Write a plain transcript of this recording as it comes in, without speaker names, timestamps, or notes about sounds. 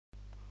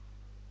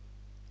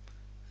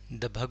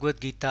The Bhagavad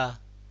Gita,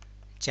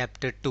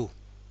 Chapter 2.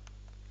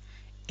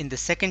 In the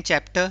second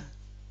chapter,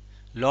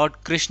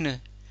 Lord Krishna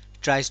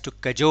tries to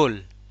cajole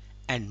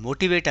and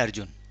motivate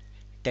Arjuna,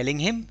 telling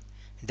him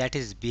that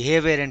his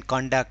behavior and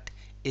conduct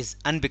is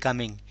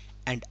unbecoming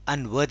and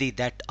unworthy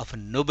that of a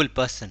noble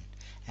person,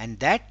 and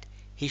that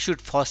he should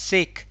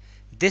forsake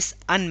this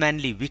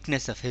unmanly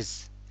weakness of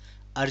his.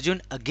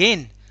 Arjuna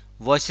again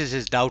voices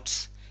his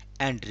doubts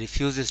and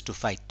refuses to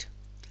fight.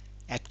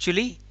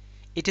 Actually,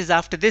 it is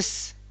after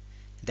this,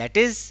 that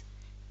is,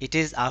 it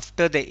is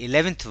after the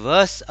 11th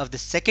verse of the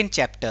second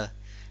chapter,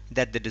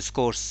 that the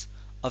discourse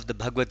of the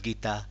Bhagavad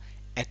Gita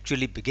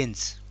actually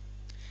begins.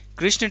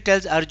 Krishna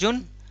tells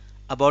Arjuna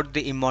about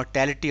the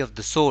immortality of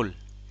the soul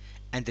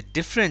and the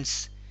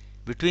difference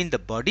between the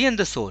body and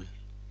the soul.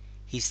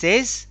 He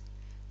says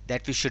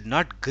that we should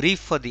not grieve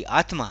for the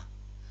Atma,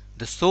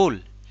 the soul,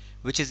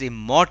 which is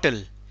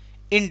immortal,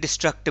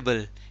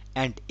 indestructible,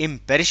 and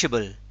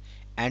imperishable,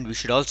 and we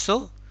should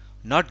also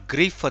not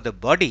grieve for the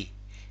body,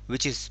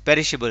 which is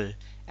perishable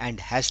and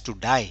has to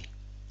die.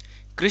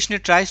 Krishna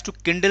tries to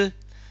kindle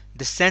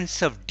the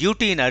sense of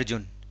duty in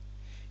Arjuna.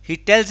 He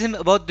tells him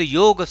about the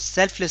yoga of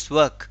selfless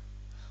work,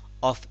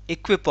 of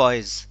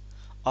equipoise,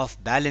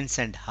 of balance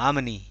and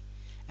harmony,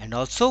 and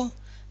also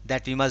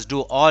that we must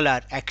do all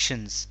our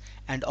actions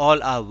and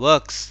all our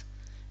works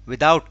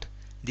without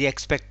the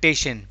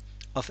expectation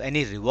of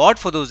any reward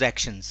for those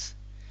actions.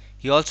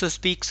 He also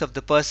speaks of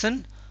the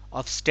person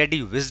of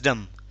steady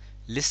wisdom,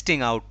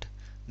 listing out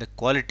the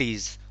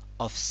qualities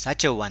of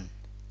such a one.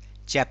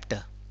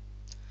 Chapter.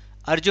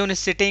 Arjuna is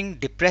sitting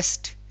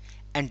depressed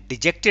and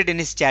dejected in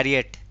his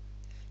chariot,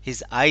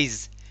 his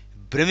eyes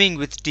brimming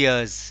with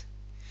tears.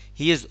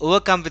 He is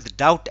overcome with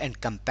doubt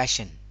and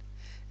compassion.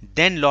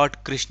 Then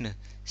Lord Krishna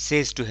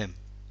says to him,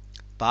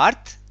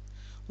 Parth,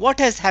 what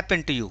has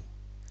happened to you?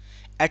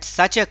 At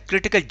such a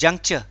critical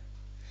juncture,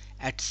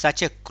 at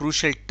such a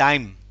crucial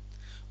time,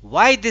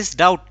 why this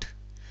doubt,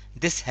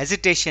 this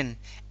hesitation,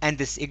 and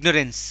this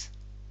ignorance?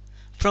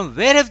 From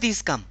where have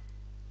these come?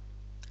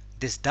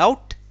 This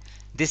doubt,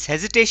 this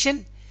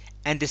hesitation,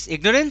 and this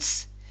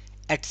ignorance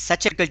at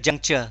such a critical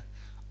juncture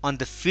on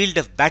the field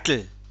of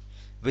battle,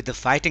 with the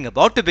fighting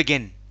about to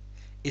begin,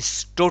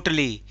 is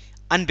totally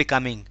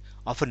unbecoming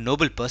of a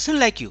noble person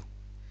like you.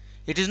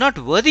 It is not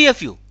worthy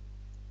of you.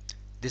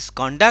 This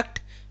conduct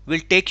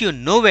will take you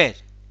nowhere.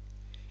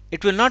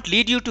 It will not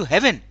lead you to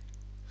heaven,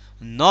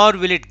 nor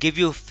will it give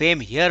you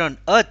fame here on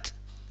earth.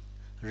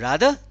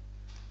 Rather,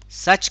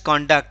 such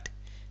conduct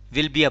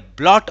will be a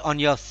blot on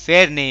your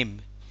fair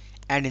name,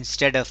 and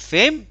instead of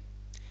fame,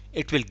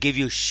 it will give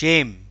you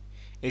shame.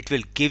 It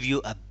will give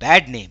you a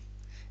bad name.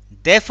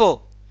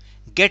 Therefore,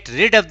 get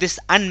rid of this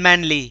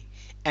unmanly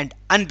and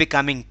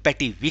unbecoming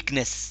petty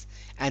weakness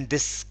and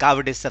this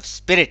cowardice of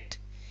spirit,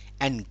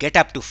 and get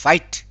up to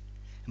fight,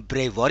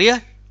 brave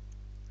warrior.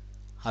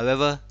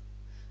 However,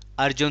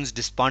 Arjuna's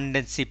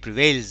despondency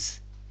prevails,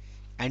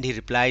 and he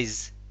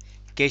replies,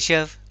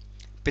 Keshav,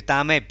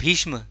 Pitame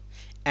Bhishma,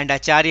 and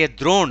Acharya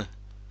Drona,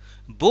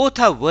 both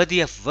are worthy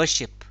of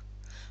worship.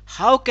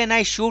 How can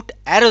I shoot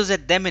arrows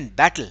at them in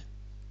battle?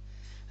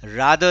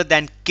 Rather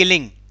than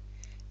killing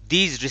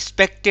these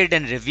respected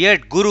and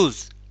revered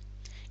gurus,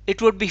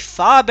 it would be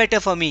far better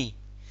for me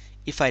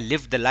if I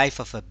lived the life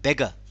of a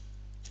beggar.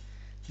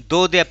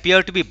 Though they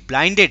appear to be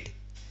blinded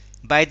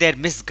by their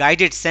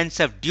misguided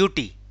sense of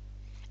duty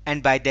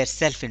and by their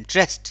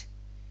self-interest,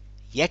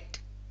 yet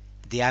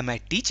they are my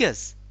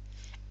teachers.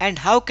 And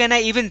how can I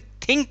even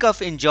think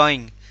of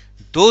enjoying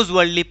those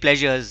worldly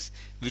pleasures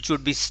which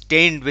would be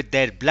stained with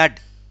their blood?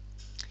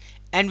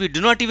 And we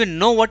do not even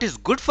know what is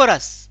good for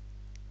us,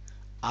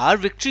 our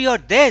victory or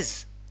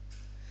theirs,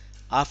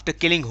 after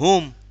killing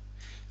whom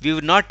we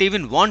would not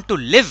even want to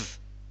live.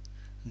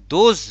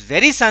 Those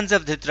very sons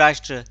of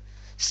Dhrtarastra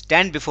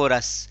stand before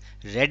us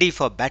ready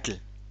for battle.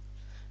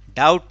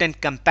 Doubt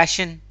and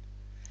compassion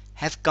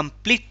have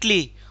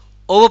completely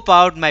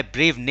overpowered my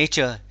brave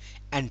nature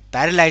and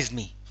paralyzed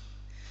me.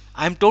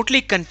 I am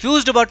totally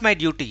confused about my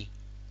duty.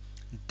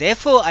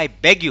 Therefore I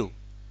beg you,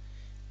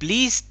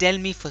 please tell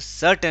me for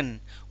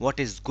certain what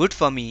is good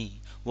for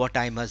me, what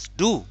I must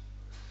do.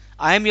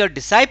 I am your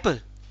disciple.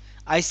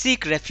 I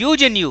seek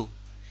refuge in you.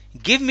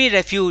 Give me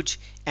refuge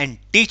and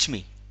teach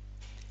me.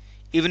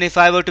 Even if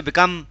I were to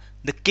become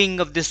the king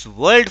of this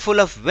world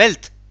full of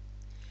wealth,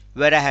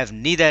 where I have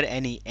neither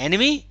any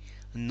enemy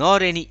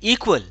nor any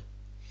equal,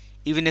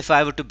 even if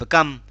I were to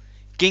become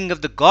king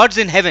of the gods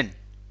in heaven,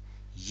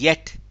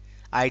 yet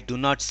I do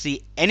not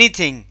see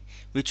anything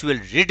which will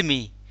rid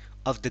me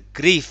of the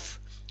grief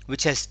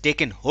which has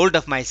taken hold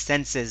of my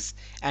senses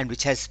and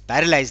which has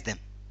paralyzed them.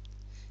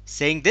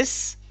 Saying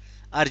this,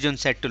 Arjuna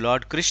said to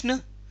Lord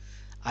Krishna,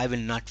 I will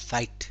not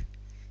fight,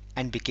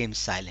 and became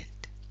silent.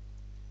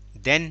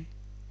 Then,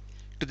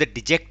 to the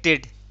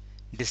dejected,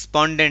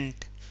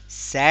 despondent,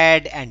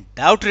 sad, and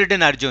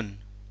doubt-ridden Arjuna,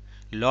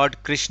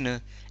 Lord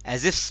Krishna,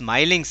 as if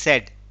smiling,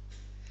 said,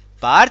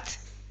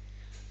 Parth,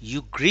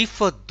 you grieve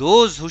for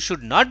those who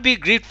should not be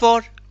grieved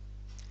for,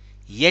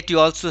 yet you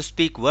also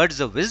speak words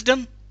of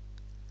wisdom.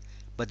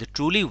 But the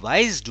truly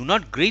wise do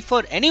not grieve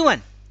for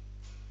anyone.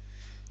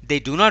 They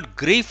do not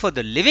grieve for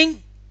the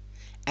living,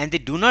 and they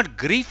do not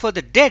grieve for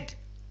the dead.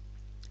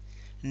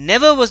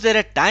 Never was there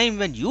a time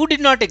when you did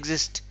not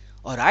exist,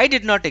 or I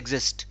did not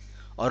exist,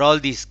 or all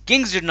these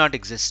kings did not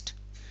exist.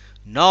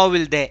 Nor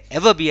will there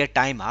ever be a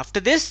time after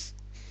this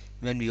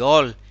when we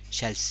all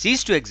shall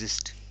cease to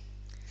exist.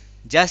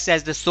 Just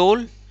as the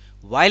soul,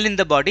 while in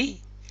the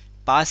body,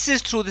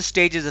 passes through the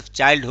stages of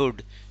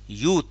childhood,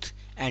 youth,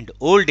 and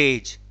old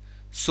age,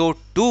 so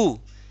too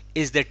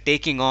is the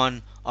taking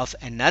on of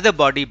another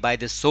body by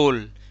the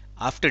soul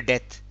after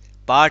death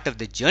part of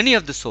the journey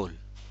of the soul.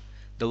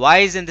 The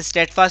wise and the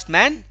steadfast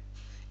man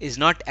is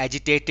not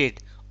agitated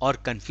or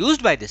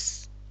confused by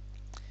this.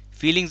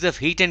 Feelings of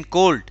heat and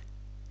cold,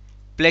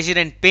 pleasure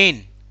and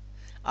pain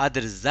are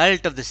the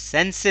result of the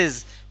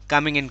senses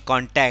coming in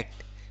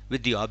contact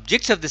with the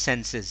objects of the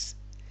senses.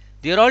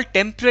 They are all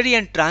temporary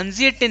and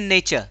transient in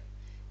nature.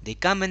 They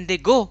come and they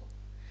go.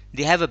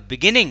 They have a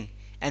beginning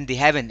and they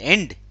have an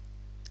end.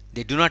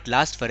 They do not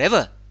last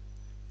forever.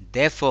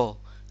 Therefore,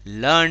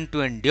 learn to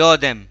endure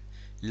them,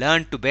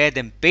 learn to bear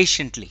them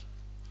patiently.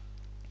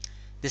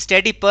 The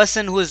steady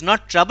person who is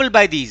not troubled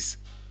by these,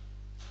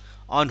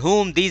 on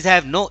whom these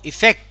have no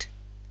effect,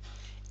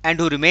 and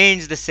who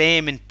remains the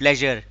same in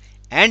pleasure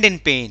and in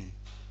pain,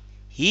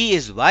 he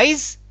is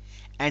wise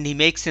and he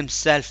makes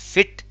himself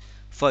fit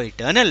for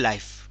eternal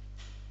life.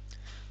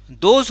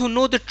 Those who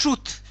know the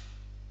truth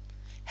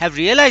have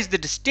realized the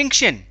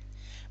distinction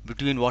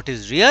between what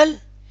is real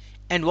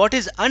and what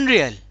is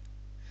unreal.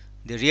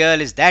 The real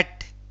is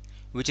that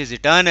which is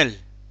eternal,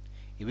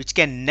 which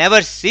can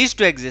never cease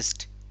to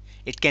exist.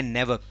 It can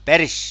never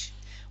perish,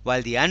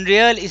 while the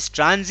unreal is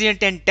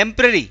transient and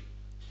temporary.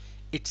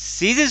 It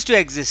ceases to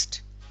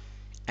exist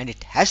and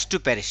it has to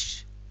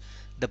perish.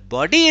 The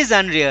body is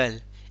unreal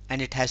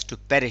and it has to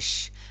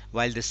perish,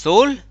 while the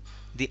soul,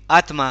 the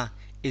Atma,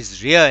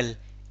 is real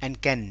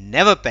and can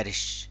never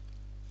perish.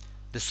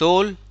 The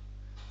soul,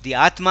 the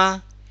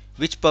Atma,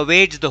 which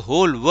pervades the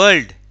whole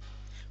world,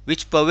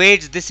 which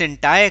pervades this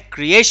entire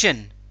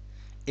creation,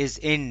 is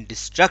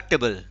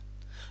indestructible.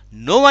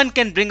 No one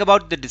can bring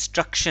about the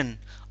destruction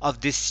of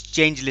this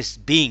changeless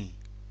being.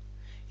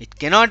 It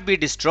cannot be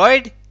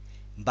destroyed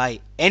by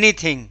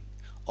anything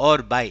or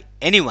by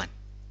anyone.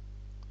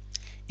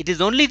 It is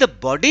only the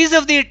bodies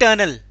of the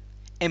eternal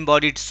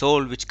embodied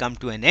soul which come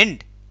to an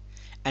end,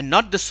 and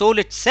not the soul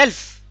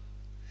itself.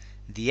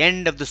 The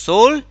end of the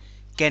soul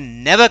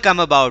can never come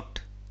about,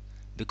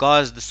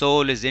 because the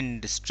soul is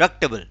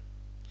indestructible.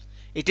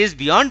 It is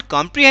beyond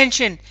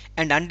comprehension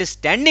and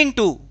understanding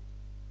too.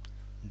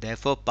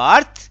 Therefore,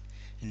 Parth,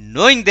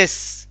 knowing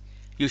this,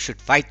 you should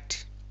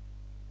fight.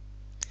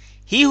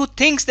 He who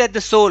thinks that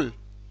the soul,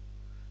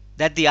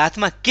 that the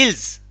Atma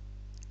kills,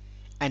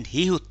 and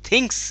he who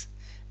thinks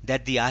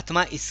that the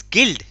Atma is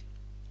killed,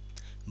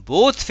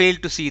 both fail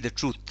to see the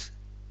truth,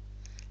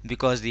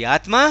 because the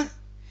Atma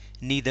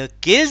neither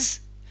kills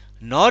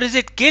nor is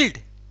it killed.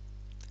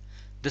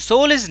 The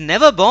soul is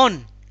never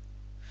born,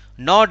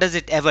 nor does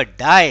it ever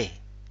die,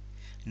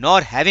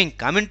 nor having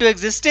come into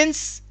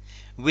existence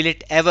will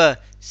it ever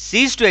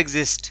cease to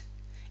exist.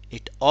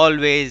 It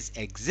always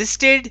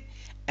existed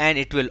and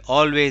it will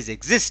always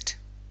exist.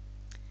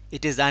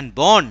 It is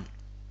unborn,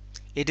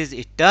 it is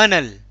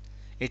eternal,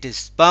 it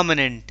is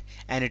permanent,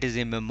 and it is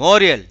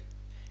immemorial.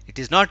 It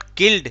is not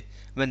killed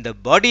when the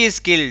body is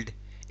killed.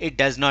 It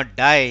does not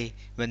die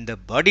when the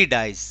body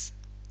dies.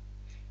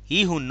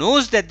 He who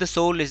knows that the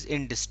soul is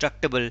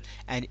indestructible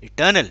and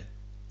eternal,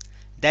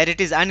 that it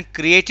is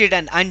uncreated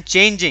and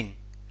unchanging,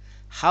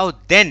 how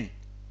then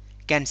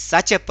can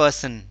such a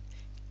person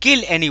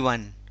kill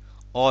anyone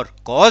or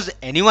cause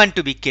anyone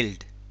to be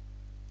killed?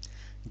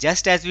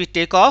 Just as we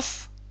take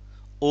off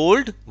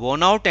old,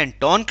 worn out and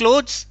torn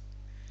clothes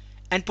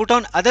and put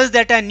on others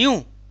that are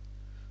new,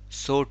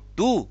 so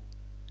too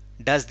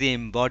does the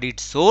embodied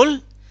soul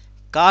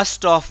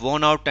cast off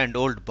worn out and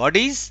old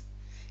bodies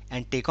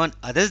and take on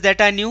others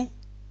that are new.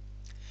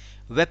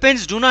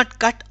 Weapons do not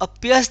cut or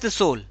pierce the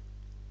soul.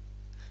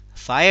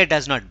 Fire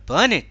does not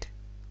burn it.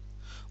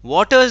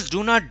 Waters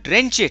do not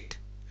drench it,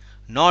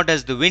 nor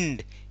does the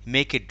wind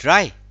make it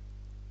dry.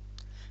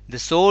 The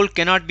soul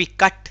cannot be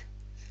cut,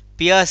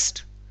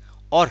 pierced,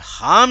 or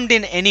harmed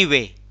in any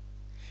way.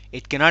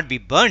 It cannot be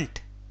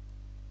burnt.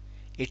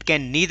 It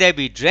can neither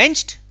be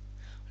drenched,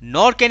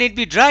 nor can it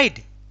be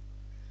dried.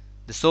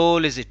 The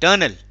soul is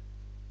eternal.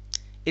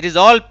 It is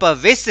all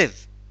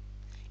pervasive.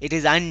 It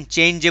is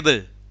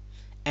unchangeable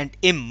and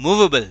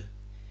immovable.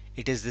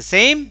 It is the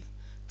same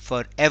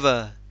for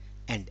ever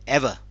and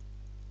ever.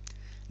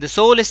 The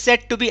soul is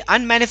said to be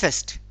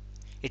unmanifest.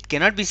 It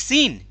cannot be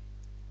seen.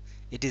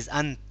 It is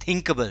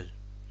unthinkable.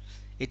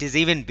 It is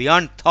even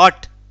beyond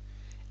thought,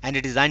 and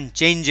it is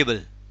unchangeable.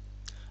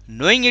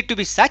 Knowing it to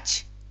be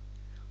such,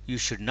 you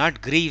should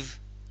not grieve.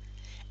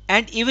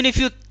 And even if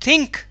you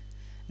think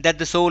that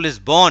the soul is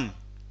born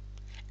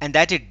and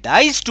that it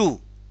dies too,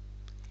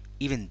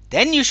 even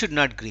then you should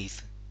not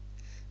grieve.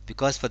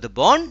 Because for the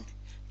born,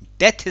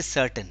 death is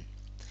certain,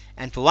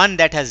 and for one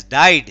that has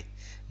died,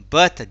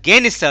 birth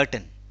again is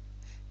certain.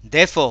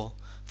 Therefore,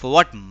 for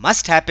what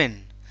must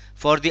happen,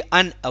 for the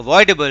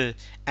unavoidable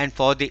and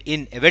for the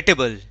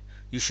inevitable,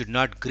 you should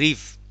not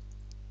grieve.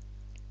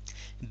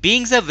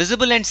 Beings are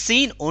visible and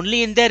seen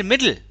only in their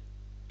middle,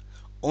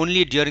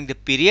 only during the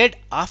period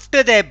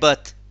after their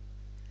birth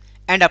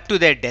and up to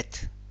their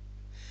death.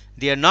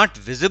 They are not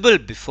visible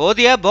before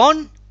they are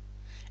born,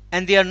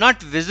 and they are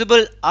not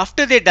visible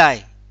after they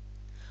die.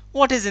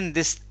 What is in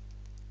this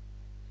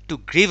to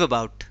grieve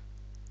about?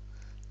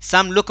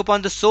 Some look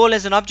upon the soul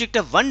as an object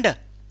of wonder.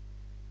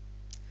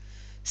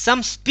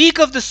 Some speak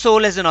of the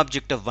soul as an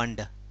object of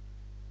wonder.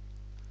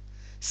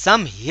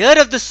 Some hear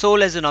of the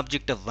soul as an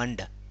object of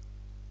wonder.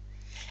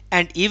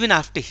 And even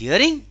after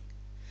hearing,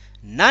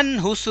 none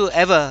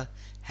whosoever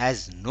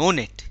has known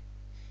it.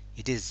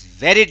 It is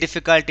very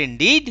difficult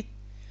indeed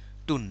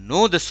to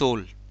know the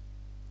soul.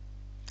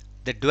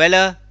 The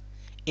dweller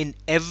in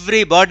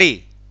every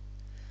body,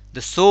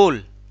 the soul,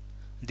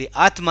 the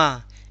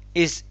Atma,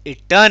 is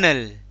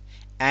eternal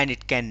and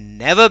it can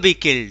never be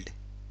killed.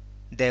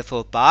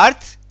 Therefore,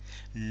 Parth,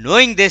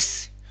 knowing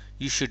this,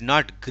 you should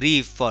not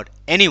grieve for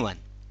anyone.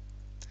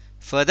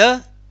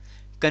 Further,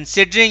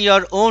 considering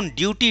your own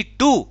duty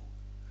too,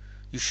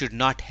 you should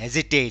not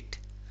hesitate,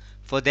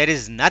 for there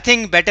is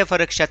nothing better for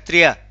a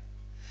Kshatriya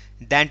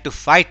than to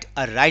fight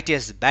a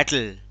righteous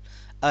battle,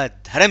 a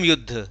dharam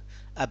yuddha,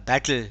 a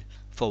battle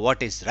for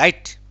what is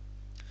right.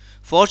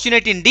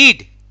 Fortunate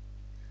indeed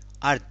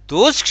are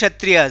those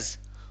Kshatriyas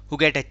who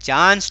get a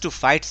chance to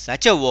fight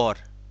such a war.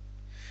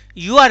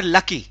 You are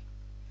lucky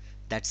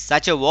that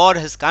such a war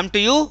has come to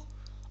you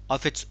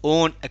of its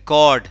own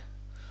accord,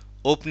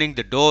 opening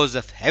the doors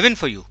of heaven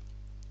for you.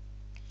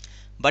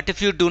 But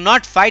if you do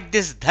not fight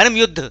this dharam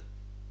yuddha,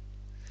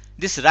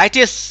 this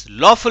righteous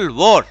lawful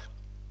war,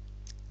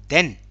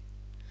 then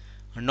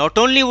not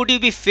only would you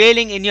be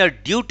failing in your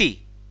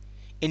duty,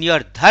 in your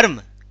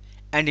dharma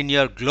and in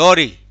your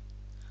glory,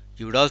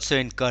 you would also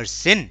incur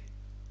sin,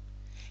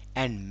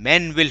 and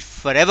men will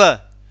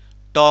forever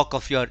talk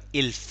of your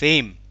ill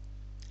fame.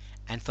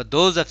 And for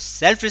those of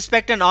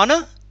self-respect and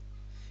honor,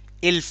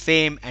 ill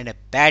fame and a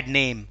bad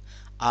name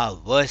are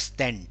worse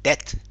than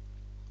death.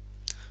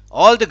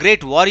 All the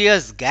great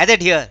warriors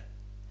gathered here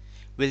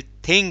will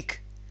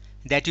think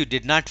that you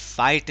did not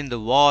fight in the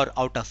war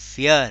out of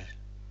fear,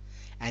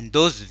 and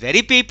those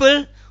very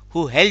people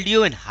who held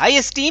you in high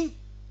esteem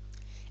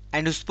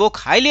and who spoke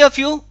highly of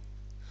you,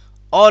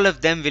 all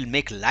of them will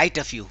make light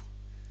of you.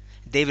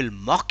 They will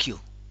mock you.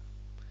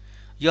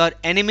 Your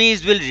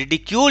enemies will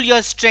ridicule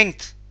your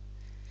strength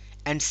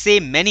and say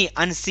many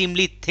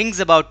unseemly things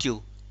about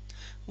you.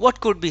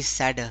 What could be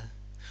sadder?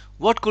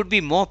 What could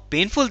be more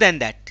painful than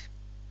that?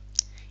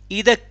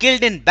 Either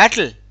killed in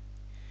battle,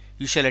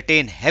 you shall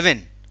attain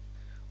heaven,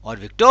 or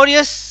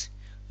victorious,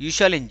 you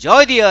shall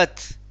enjoy the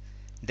earth.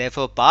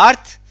 Therefore,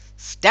 Parth,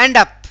 stand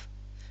up,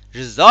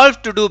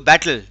 resolve to do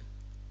battle,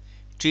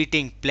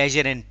 treating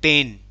pleasure and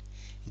pain,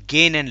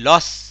 gain and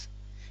loss,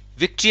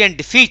 victory and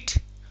defeat,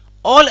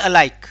 all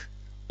alike,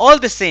 all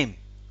the same.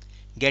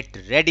 Get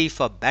ready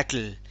for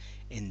battle.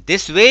 In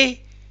this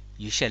way,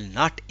 you shall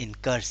not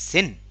incur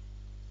sin.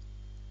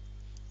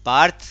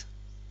 Parth,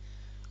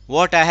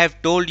 what I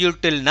have told you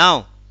till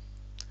now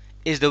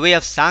is the way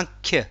of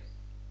Sankhya,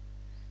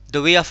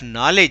 the way of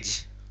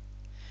knowledge.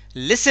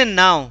 Listen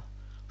now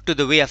to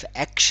the way of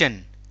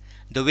action,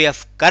 the way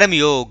of Karma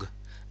Yoga,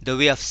 the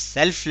way of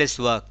selfless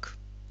work.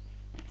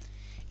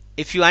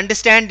 If you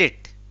understand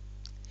it,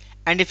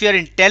 and if your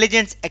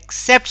intelligence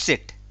accepts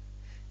it,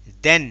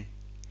 then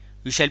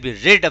you shall be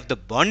rid of the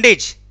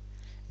bondage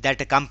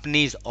that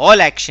accompanies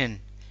all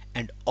action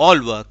and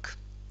all work.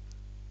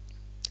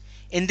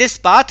 In this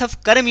path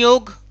of Karma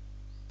Yoga,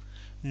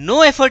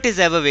 no effort is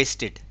ever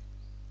wasted,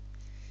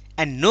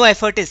 and no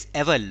effort is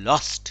ever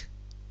lost.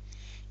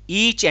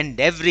 Each and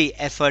every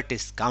effort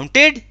is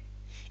counted,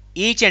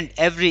 each and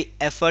every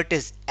effort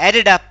is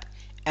added up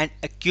and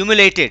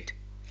accumulated,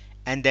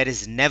 and there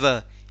is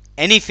never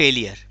any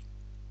failure.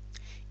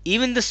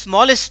 Even the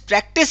smallest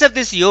practice of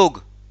this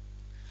yoga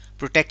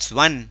protects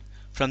one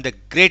from the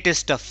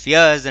greatest of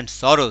fears and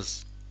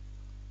sorrows.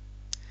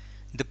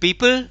 The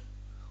people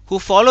who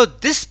follow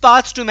this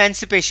path to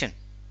emancipation,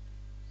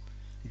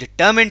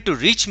 determined to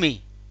reach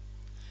me,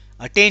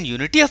 attain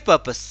unity of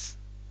purpose.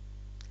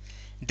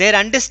 Their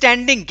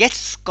understanding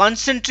gets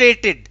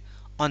concentrated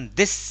on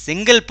this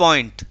single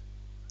point,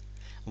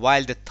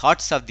 while the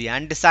thoughts of the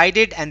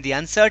undecided and the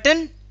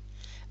uncertain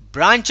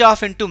branch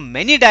off into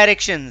many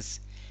directions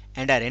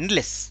and are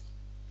endless.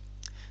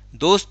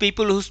 Those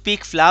people who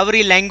speak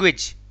flowery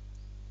language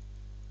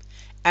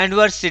and who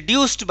are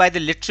seduced by the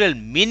literal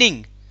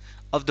meaning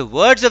of the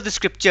words of the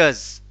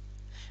scriptures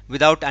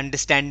without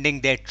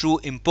understanding their true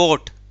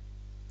import,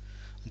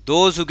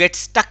 those who get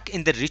stuck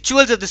in the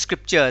rituals of the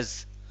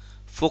scriptures,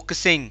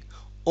 focusing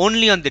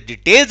only on the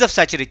details of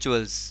such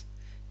rituals,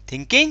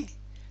 thinking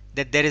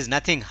that there is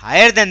nothing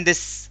higher than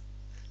this,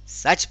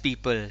 such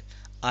people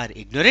are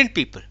ignorant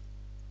people.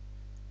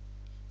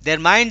 Their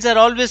minds are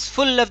always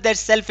full of their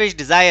selfish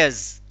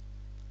desires.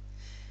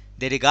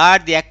 They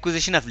regard the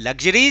acquisition of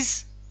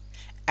luxuries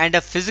and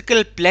of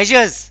physical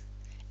pleasures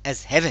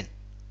as heaven.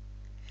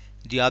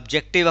 The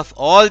objective of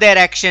all their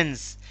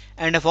actions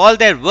and of all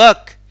their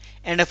work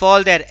and of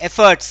all their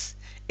efforts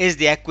is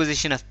the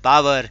acquisition of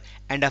power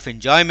and of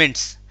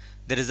enjoyments,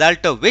 the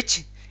result of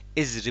which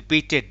is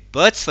repeated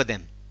births for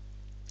them.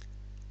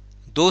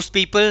 Those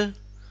people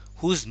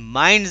whose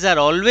minds are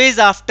always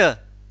after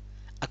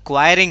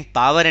acquiring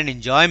power and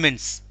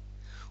enjoyments,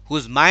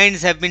 whose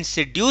minds have been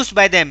seduced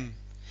by them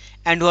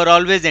and who are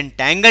always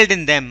entangled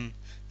in them,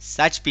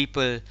 such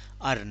people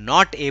are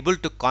not able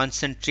to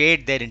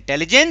concentrate their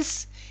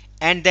intelligence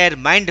and their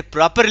mind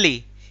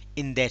properly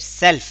in their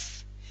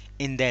self,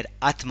 in their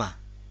Atma.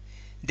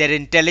 Their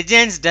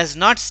intelligence does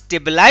not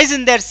stabilize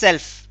in their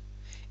self,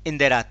 in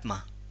their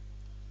Atma.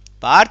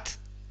 Parth,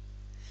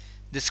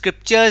 the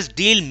scriptures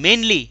deal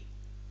mainly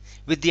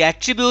with the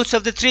attributes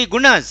of the three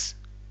gunas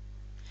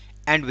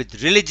and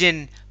with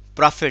religion,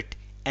 profit,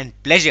 and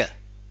pleasure.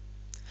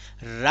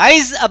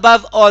 Rise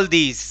above all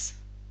these.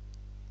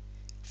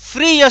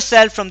 Free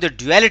yourself from the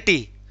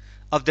duality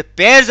of the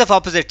pairs of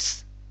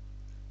opposites,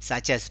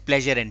 such as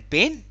pleasure and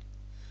pain,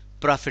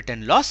 profit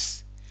and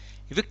loss,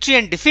 victory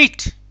and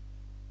defeat.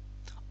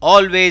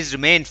 Always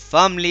remain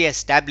firmly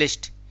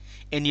established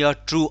in your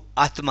true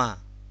Atma,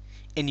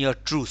 in your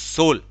true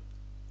soul.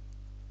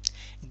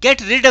 Get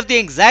rid of the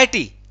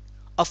anxiety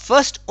of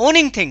first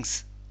owning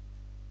things,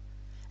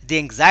 the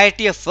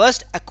anxiety of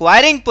first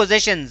acquiring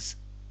possessions,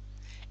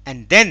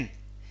 and then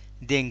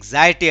the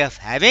anxiety of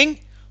having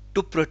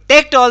to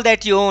protect all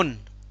that you own,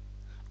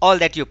 all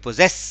that you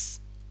possess.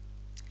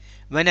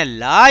 When a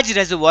large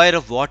reservoir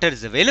of water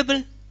is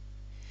available,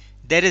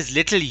 there is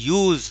little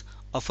use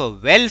of a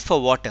well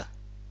for water.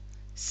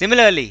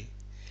 Similarly,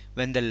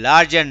 when the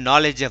larger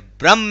knowledge of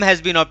Brahm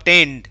has been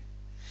obtained,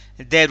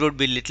 there would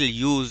be little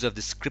use of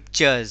the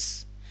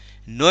scriptures.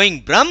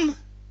 Knowing Brahm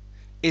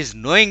is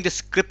knowing the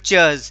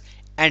scriptures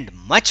and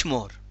much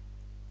more.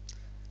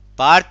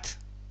 Parth,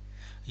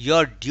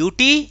 your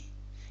duty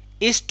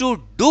is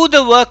to do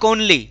the work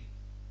only,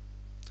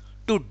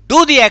 to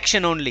do the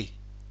action only.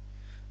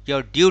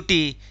 Your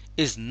duty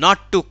is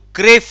not to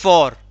crave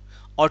for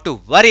or to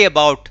worry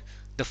about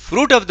the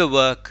fruit of the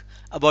work,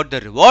 about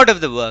the reward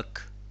of the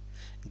work.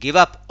 Give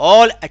up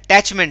all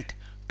attachment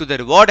to the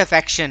reward of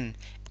action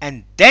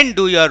and then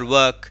do your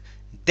work,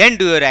 then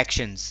do your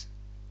actions.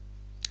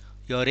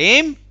 Your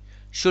aim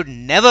should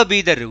never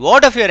be the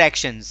reward of your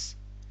actions.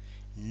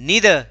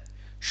 Neither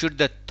should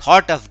the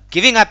thought of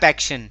giving up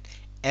action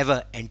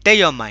ever enter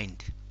your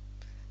mind.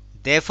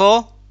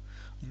 Therefore,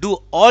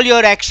 do all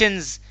your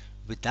actions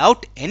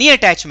without any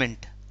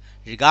attachment,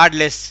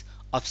 regardless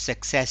of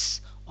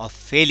success or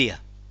failure.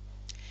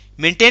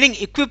 Maintaining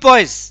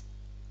equipoise,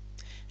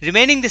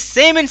 remaining the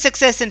same in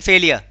success and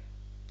failure,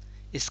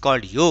 is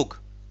called yoga.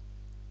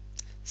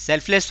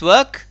 Selfless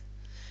work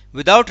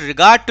without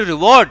regard to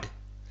reward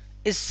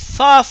is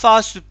far,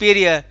 far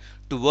superior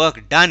to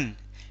work done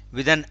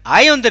with an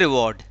eye on the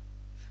reward.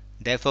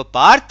 Therefore,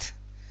 Parth,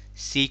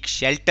 seek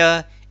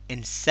shelter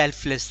in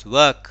selfless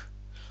work.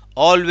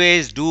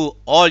 Always do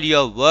all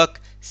your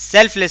work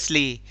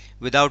selflessly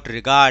without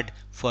regard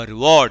for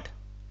reward.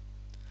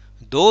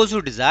 Those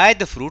who desire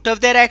the fruit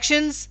of their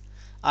actions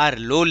are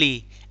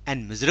lowly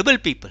and miserable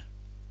people.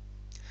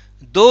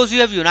 Those who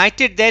have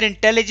united their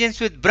intelligence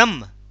with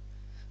Brahma,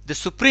 the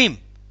Supreme,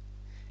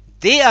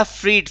 they are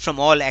freed from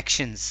all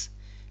actions,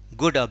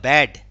 good or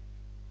bad.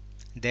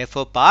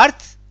 Therefore,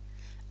 Parth,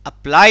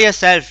 apply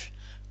yourself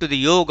to the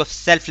yoga of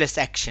selfless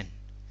action.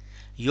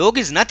 Yoga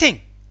is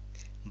nothing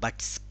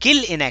but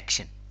skill in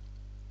action.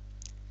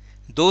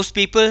 Those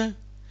people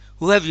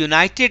who have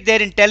united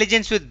their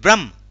intelligence with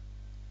Brahma,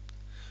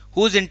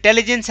 whose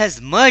intelligence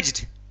has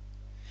merged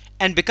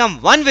and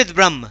become one with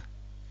Brahma,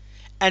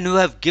 and who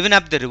have given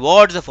up the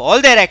rewards of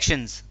all their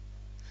actions,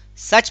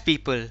 such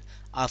people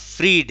are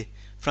freed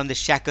from the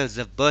shackles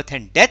of birth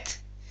and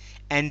death,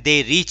 and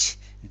they reach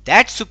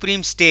that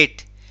supreme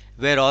state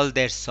where all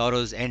their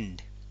sorrows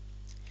end.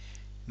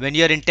 When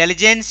your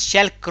intelligence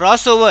shall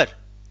cross over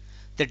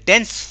the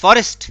dense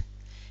forest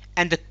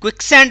and the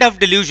quicksand of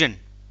delusion,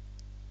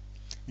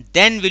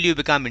 then will you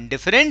become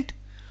indifferent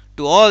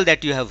to all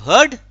that you have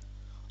heard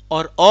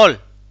or all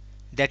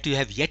that you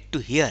have yet to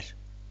hear.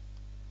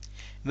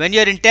 When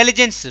your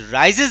intelligence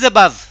rises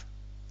above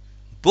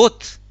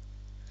both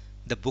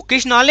the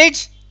bookish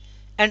knowledge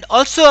and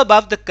also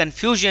above the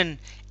confusion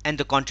and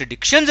the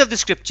contradictions of the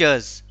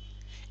scriptures,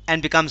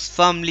 and becomes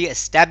firmly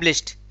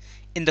established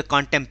in the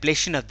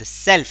contemplation of the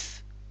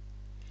self,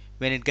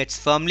 when it gets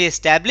firmly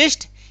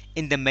established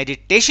in the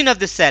meditation of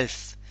the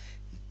self,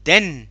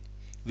 then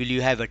will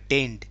you have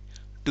attained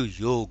to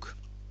yoga.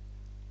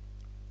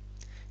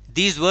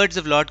 These words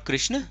of Lord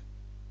Krishna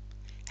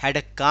had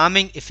a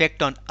calming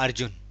effect on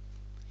Arjuna.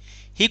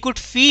 He could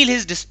feel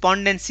his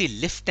despondency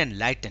lift and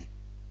lighten.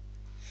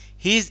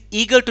 He is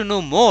eager to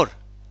know more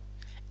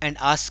and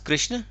asks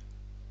Krishna,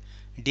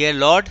 Dear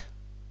Lord,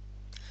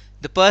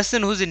 the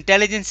person whose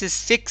intelligence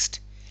is fixed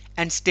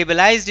and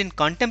stabilized in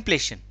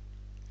contemplation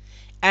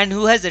and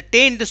who has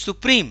attained the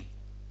Supreme,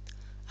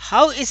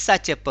 how is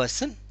such a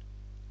person?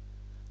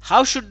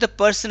 How should the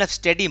person of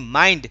steady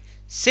mind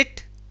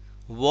sit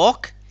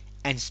walk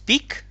and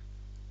speak?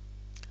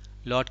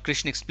 Lord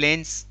Krishna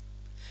explains,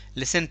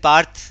 listen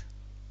Parth,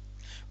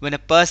 when a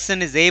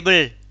person is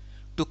able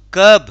to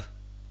curb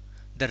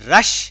the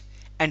rush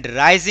and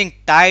rising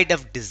tide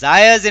of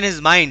desires in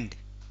his mind,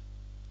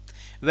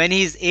 when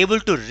he is able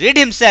to rid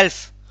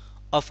himself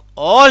of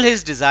all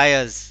his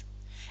desires,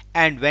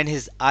 and when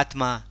his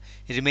Atma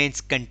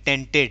remains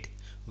contented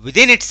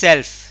within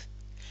itself,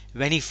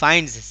 when he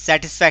finds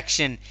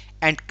satisfaction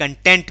and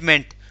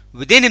contentment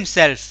within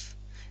himself,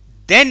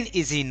 then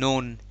is he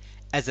known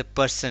as a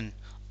person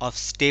of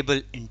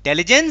stable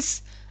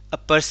intelligence, a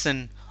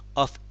person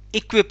of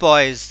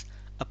equipoise,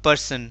 a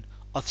person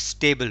of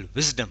stable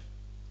wisdom.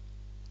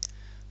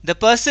 The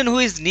person who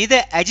is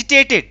neither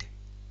agitated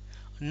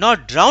nor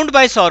drowned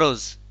by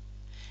sorrows,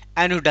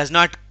 and who does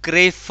not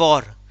crave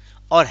for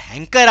or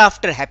hanker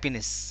after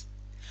happiness,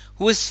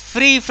 who is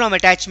free from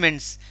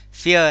attachments,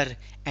 fear,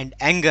 and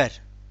anger,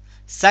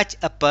 such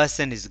a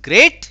person is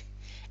great,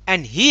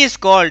 and he is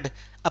called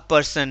a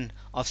person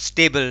of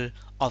stable,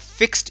 of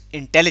fixed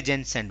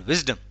intelligence and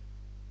wisdom.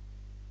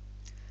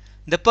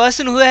 The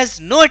person who has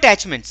no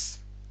attachments,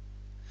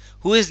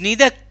 who is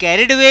neither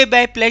carried away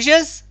by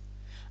pleasures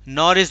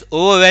nor is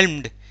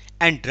overwhelmed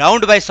and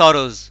drowned by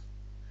sorrows,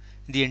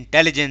 the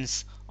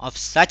intelligence of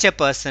such a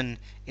person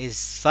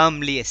is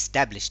firmly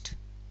established.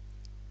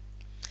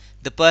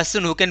 The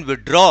person who can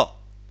withdraw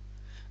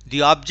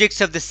the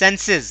objects of the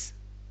senses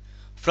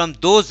from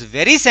those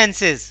very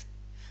senses,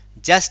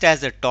 just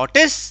as a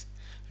tortoise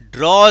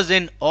draws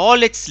in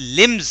all its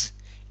limbs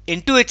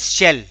into its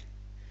shell,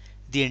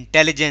 the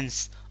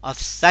intelligence of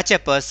such a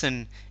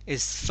person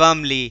is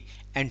firmly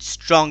and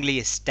strongly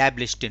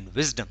established in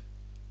wisdom.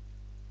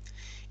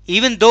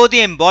 Even though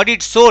the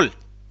embodied soul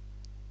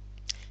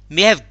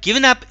may have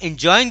given up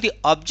enjoying the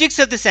objects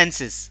of the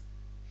senses,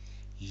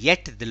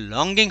 yet the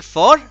longing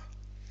for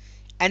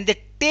and the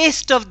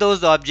taste of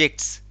those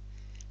objects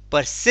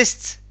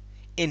persists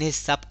in his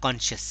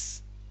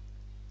subconscious.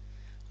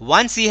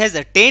 Once he has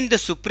attained the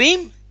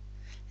supreme,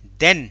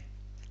 then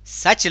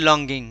such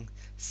longing,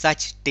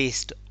 such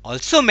taste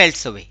also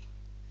melts away.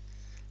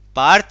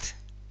 Parth,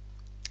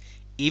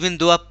 even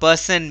though a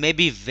person may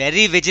be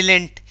very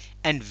vigilant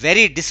and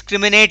very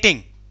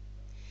discriminating,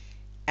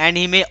 and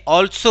he may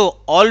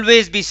also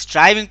always be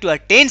striving to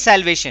attain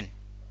salvation,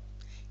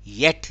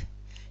 yet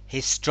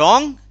his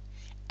strong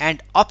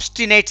and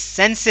obstinate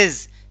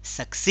senses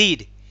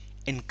succeed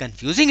in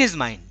confusing his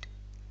mind.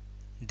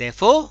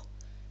 Therefore,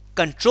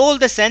 control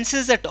the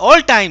senses at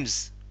all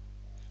times.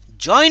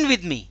 Join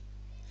with me.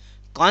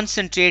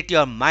 Concentrate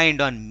your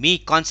mind on me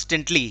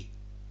constantly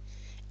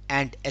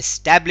and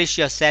establish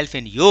yourself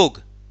in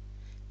yoga,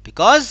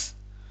 because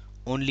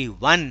only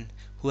one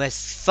who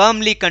has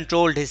firmly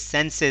controlled his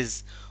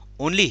senses,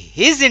 only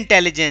his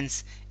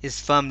intelligence is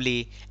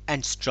firmly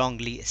and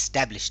strongly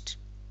established.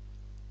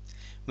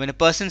 When a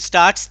person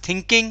starts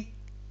thinking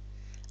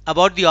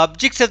about the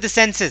objects of the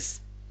senses,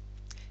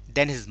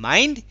 then his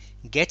mind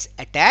gets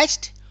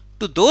attached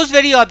to those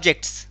very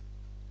objects.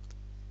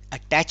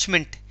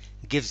 Attachment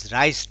gives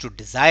rise to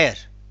desire,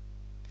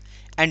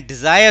 and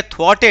desire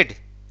thwarted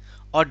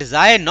or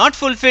desire not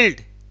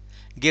fulfilled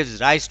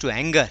gives rise to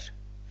anger.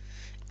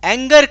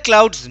 Anger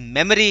clouds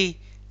memory,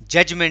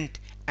 judgment,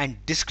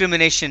 and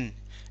discrimination,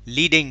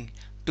 leading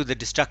to the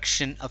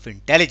destruction of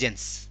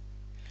intelligence.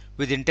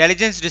 With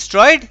intelligence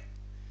destroyed,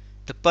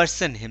 the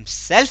person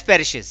himself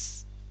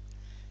perishes.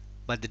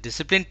 But the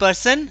disciplined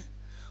person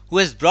who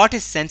has brought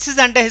his senses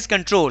under his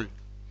control,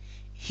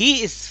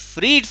 he is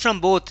freed from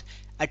both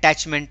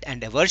attachment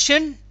and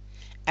aversion,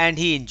 and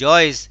he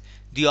enjoys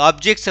the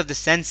objects of the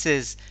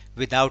senses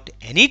without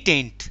any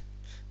taint.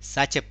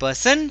 Such a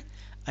person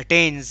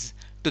attains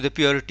to the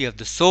purity of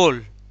the soul,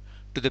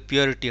 to the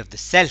purity of the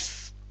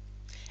self,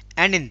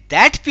 and in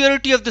that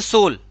purity of the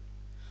soul,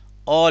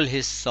 all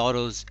his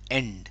sorrows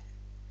end.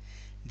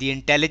 The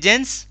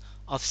intelligence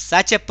of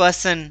such a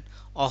person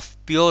of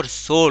pure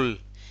soul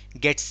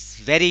gets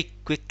very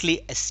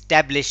quickly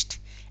established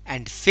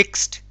and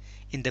fixed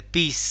in the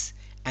peace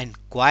and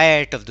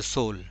quiet of the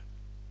soul.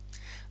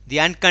 The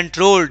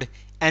uncontrolled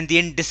and the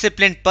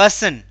indisciplined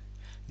person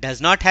does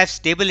not have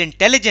stable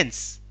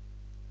intelligence.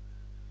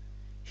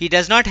 He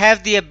does not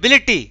have the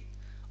ability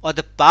or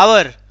the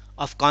power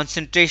of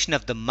concentration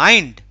of the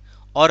mind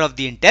or of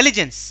the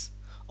intelligence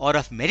or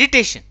of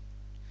meditation.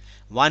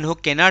 One who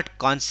cannot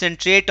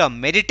concentrate or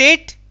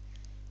meditate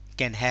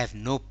can have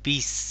no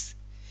peace.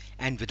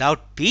 And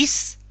without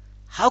peace,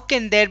 how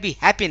can there be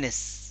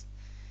happiness?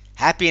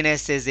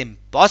 Happiness is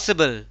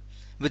impossible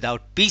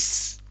without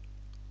peace.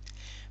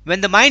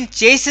 When the mind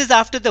chases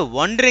after the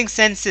wandering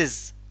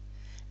senses,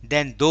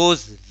 then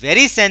those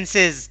very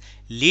senses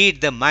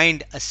lead the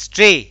mind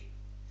astray,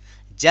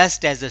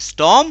 just as a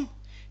storm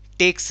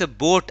takes a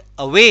boat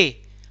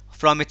away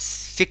from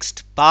its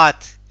fixed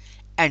path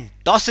and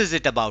tosses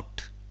it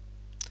about.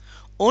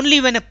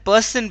 Only when a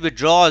person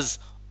withdraws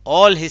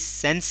all his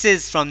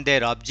senses from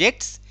their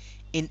objects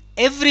in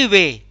every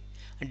way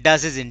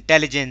does his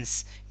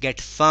intelligence get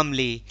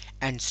firmly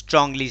and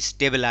strongly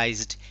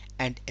stabilized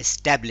and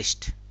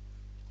established.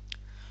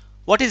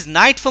 What is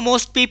night for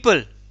most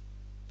people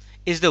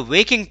is the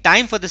waking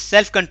time for the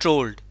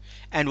self-controlled,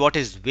 and what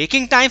is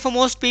waking time for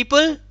most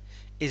people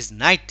is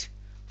night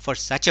for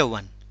such a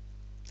one.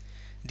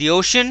 The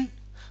ocean,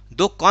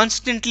 though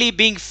constantly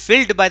being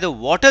filled by the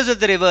waters of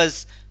the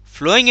rivers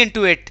flowing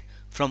into it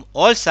from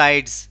all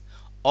sides,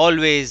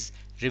 always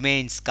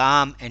remains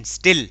calm and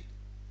still.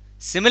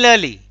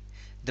 Similarly,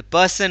 the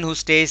person who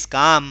stays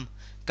calm,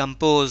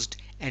 composed,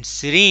 and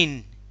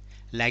serene,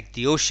 like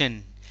the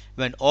ocean,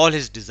 when all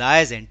his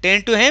desires enter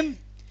into him,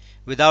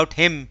 without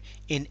him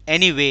in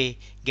any way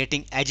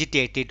getting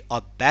agitated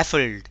or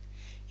baffled,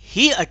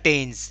 he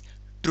attains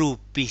true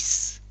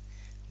peace.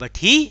 But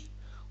he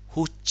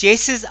who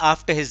chases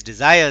after his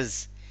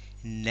desires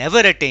never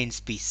attains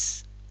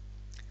peace.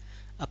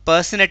 A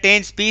person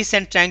attains peace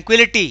and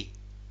tranquility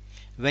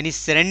when he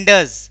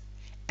surrenders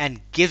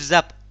and gives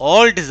up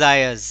all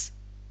desires,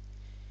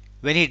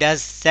 when he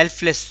does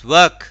selfless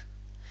work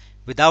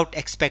without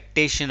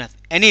expectation of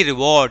any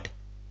reward,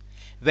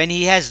 when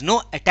he has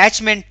no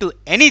attachment to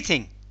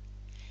anything,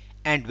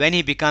 and when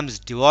he becomes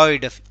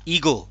devoid of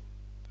ego,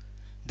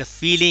 the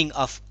feeling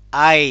of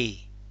I,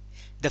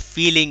 the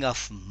feeling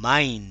of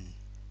mine.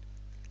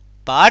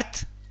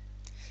 Parth,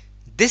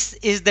 this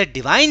is the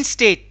divine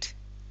state,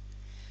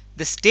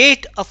 the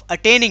state of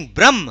attaining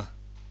Brahm.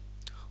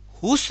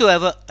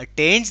 Whosoever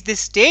attains this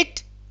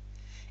state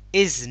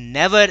is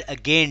never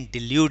again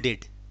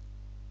deluded.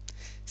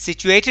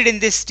 Situated in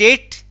this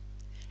state,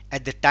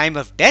 at the time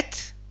of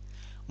death,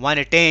 one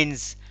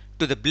attains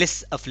to the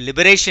bliss of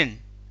liberation,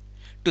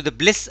 to the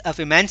bliss of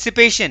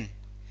emancipation.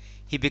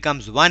 He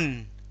becomes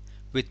one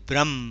with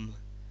Brahm,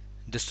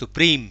 the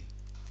Supreme.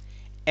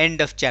 End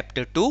of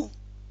chapter 2.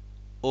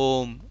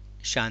 Om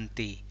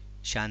Shanti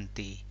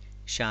Shanti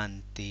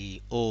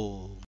Shanti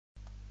Om.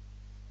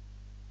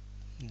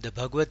 The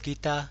Bhagavad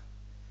Gita,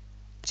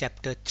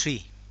 chapter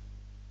 3.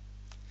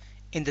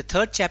 In the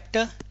third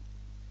chapter,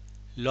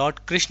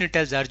 Lord Krishna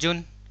tells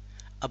Arjuna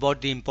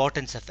about the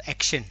importance of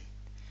action,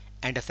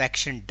 and of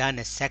action done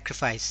as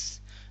sacrifice,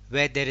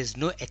 where there is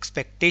no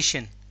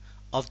expectation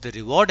of the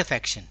reward of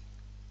action.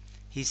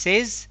 He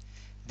says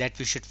that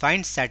we should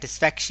find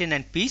satisfaction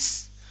and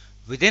peace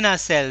within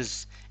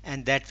ourselves,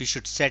 and that we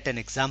should set an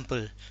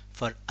example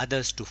for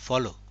others to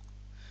follow.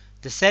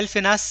 The self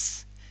in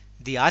us,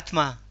 the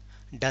Atma,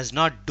 does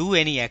not do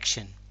any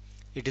action.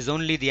 It is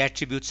only the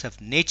attributes of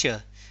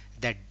nature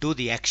that do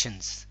the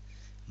actions.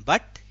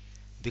 But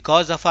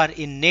because of our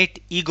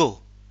innate ego,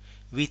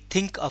 we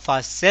think of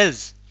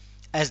ourselves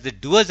as the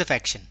doers of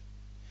action.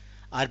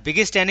 Our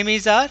biggest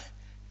enemies are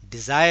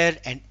desire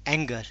and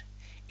anger.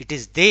 It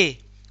is they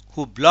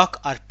who block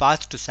our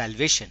path to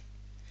salvation.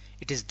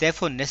 It is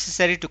therefore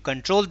necessary to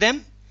control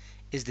them,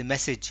 is the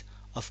message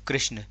of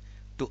Krishna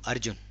to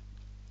Arjuna.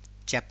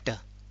 Chapter.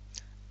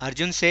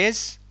 Arjuna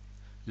says,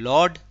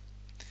 Lord,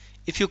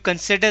 if you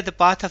consider the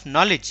path of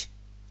knowledge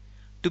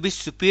to be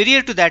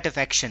superior to that of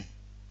action,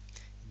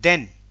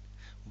 then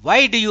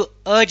why do you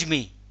urge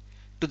me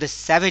to the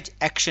savage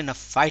action of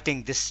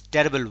fighting this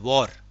terrible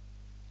war?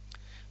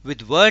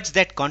 With words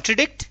that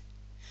contradict,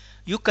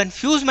 you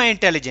confuse my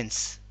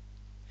intelligence.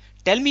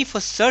 Tell me for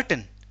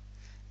certain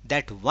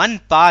that one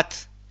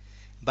path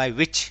by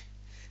which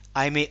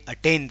I may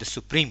attain the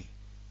Supreme.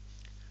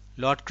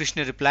 Lord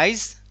Krishna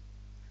replies,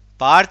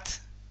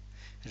 Parth,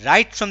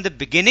 right from the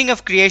beginning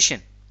of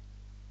creation,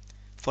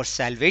 for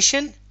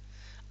salvation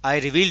I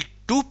revealed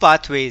two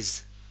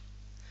pathways.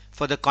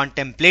 For the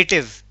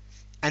contemplative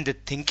and the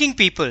thinking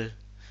people,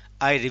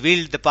 I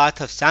revealed the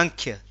path of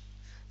Sankhya,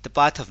 the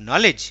path of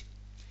knowledge,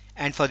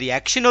 and for the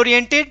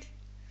action-oriented,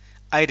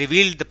 I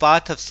revealed the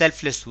path of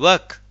selfless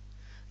work,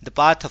 the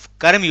path of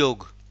Karma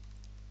Yoga.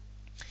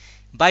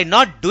 By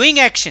not doing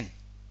action,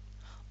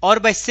 or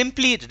by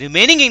simply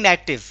remaining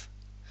inactive,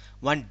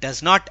 one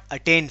does not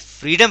attain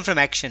freedom from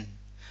action,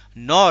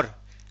 nor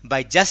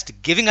by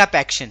just giving up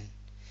action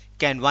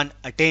can one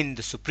attain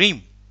the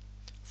Supreme.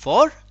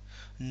 For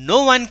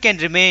no one can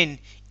remain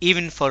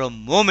even for a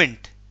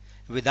moment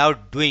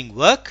without doing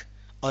work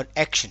or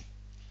action.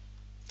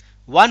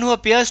 One who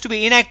appears to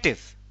be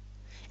inactive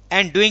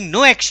and doing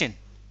no action,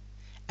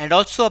 and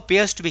also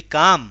appears to be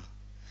calm,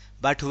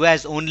 but who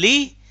has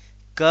only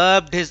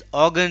curbed his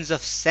organs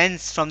of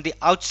sense from the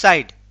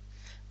outside,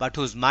 but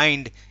whose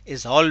mind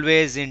is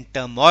always in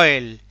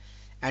turmoil,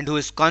 and who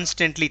is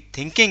constantly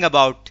thinking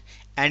about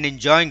and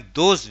enjoying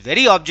those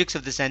very objects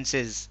of the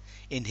senses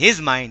in his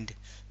mind,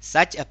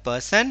 such a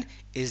person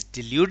is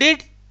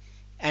deluded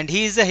and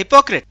he is a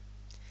hypocrite.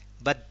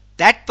 But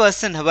that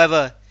person,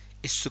 however,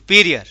 is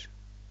superior,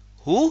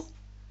 who,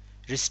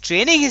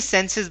 restraining his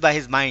senses by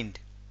his mind,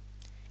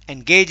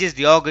 engages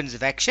the organs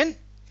of action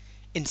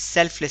in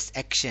selfless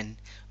action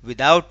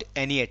without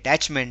any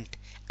attachment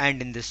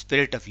and in the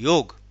spirit of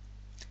yoga.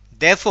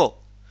 Therefore,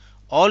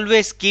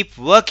 always keep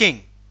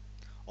working,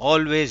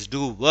 always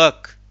do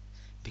work,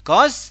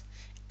 because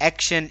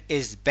action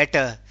is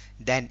better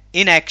than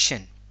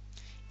inaction.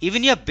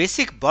 Even your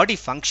basic body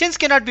functions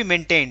cannot be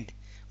maintained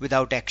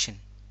without action.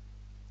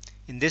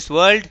 In this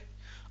world,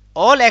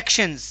 all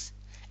actions,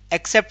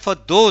 except for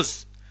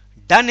those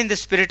done in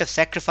the spirit of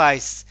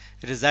sacrifice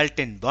result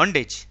in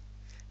bondage.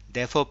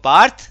 Therefore,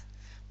 Parth,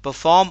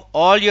 perform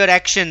all your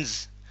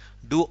actions,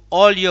 do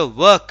all your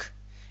work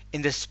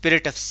in the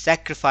spirit of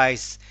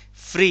sacrifice,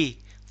 free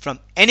from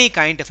any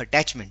kind of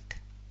attachment.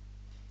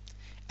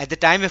 At the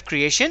time of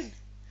creation,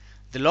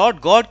 the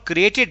Lord God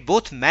created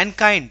both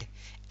mankind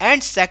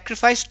and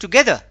sacrifice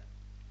together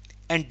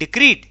and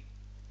decreed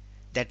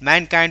that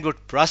mankind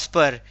would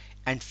prosper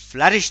and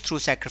flourish through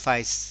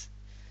sacrifice.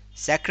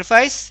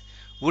 Sacrifice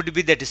would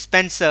be the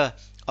dispenser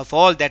of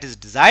all that is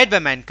desired by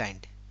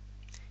mankind.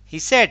 He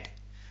said,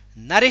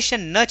 "Nourish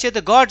and nurture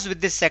the gods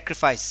with this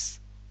sacrifice,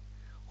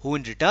 who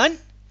in return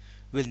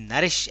will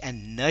nourish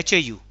and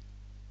nurture you."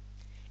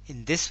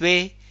 In this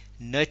way,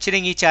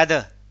 nurturing each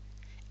other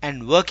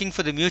and working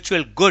for the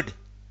mutual good,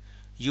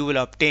 you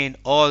will obtain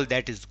all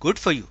that is good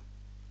for you.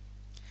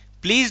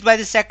 Pleased by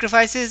the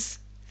sacrifices,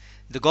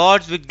 the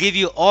gods will give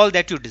you all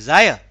that you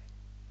desire.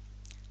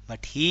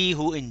 But he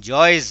who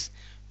enjoys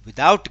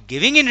without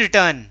giving in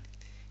return,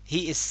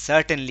 he is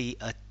certainly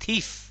a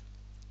thief.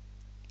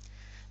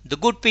 The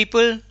good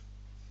people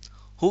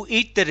who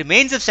eat the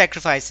remains of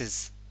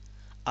sacrifices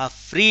are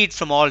freed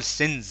from all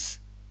sins.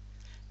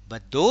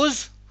 But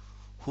those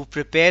who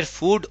prepare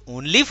food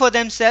only for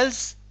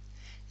themselves,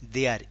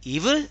 they are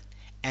evil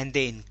and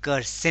they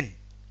incur sin.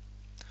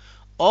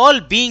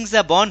 All beings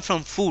are born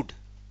from food.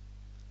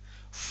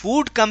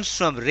 Food comes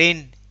from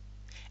rain,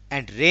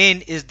 and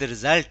rain is the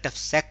result of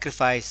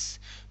sacrifice,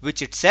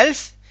 which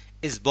itself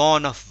is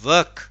born of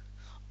work,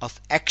 of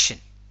action.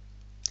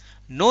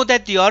 Know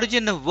that the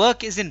origin of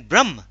work is in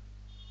Brahm,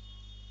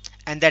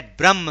 and that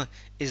Brahm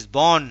is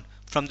born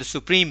from the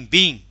Supreme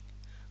Being,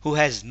 who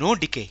has no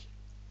decay.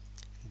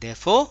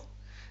 Therefore,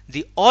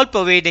 the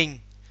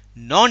all-pervading,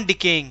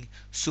 non-decaying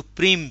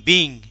Supreme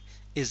Being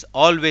is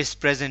always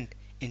present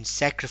in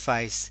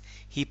sacrifice.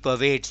 He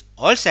pervades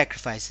all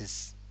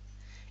sacrifices.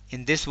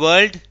 In this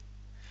world,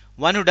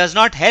 one who does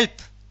not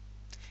help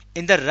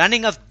in the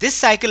running of this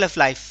cycle of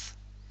life,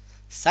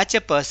 such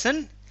a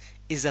person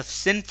is of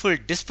sinful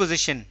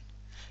disposition,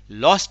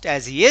 lost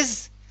as he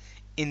is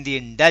in the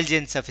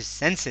indulgence of his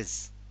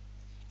senses.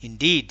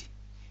 Indeed,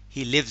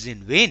 he lives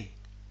in vain.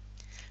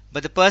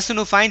 But the person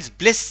who finds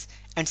bliss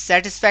and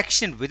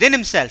satisfaction within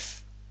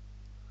himself,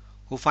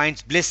 who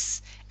finds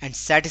bliss and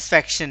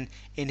satisfaction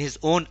in his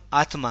own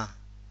Atma,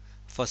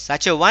 for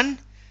such a one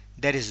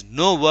there is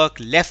no work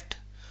left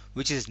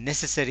which is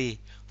necessary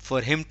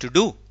for him to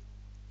do.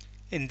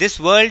 In this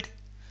world,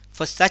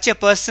 for such a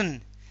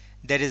person,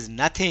 there is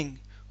nothing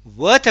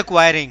worth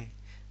acquiring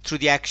through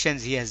the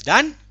actions he has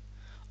done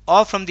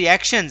or from the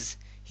actions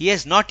he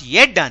has not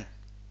yet done.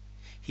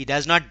 He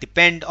does not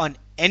depend on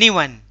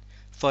anyone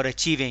for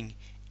achieving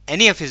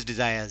any of his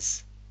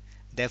desires.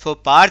 Therefore,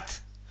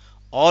 Parth,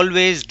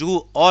 always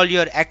do all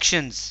your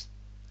actions,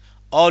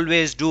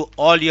 always do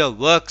all your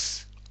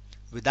works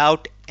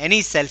without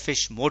any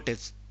selfish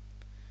motives.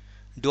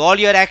 Do all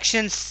your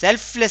actions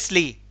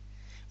selflessly,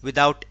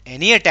 without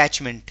any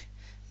attachment,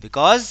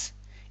 because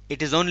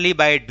it is only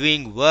by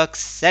doing works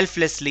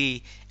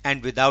selflessly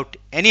and without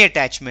any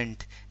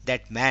attachment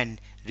that man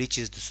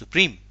reaches the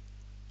Supreme.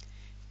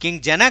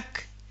 King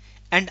Janak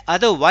and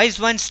other wise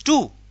ones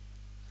too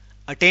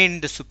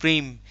attained the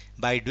Supreme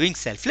by doing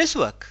selfless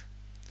work.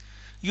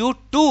 You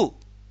too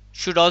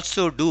should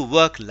also do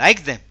work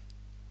like them.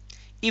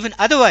 Even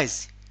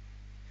otherwise,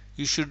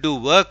 you should do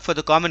work for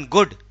the common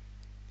good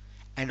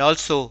and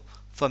also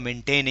for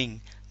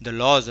maintaining the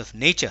laws of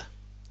nature.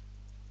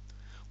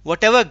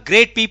 Whatever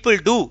great people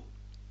do,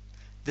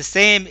 the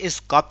same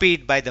is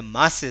copied by the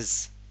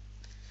masses.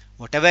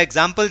 Whatever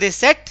example they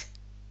set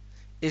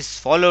is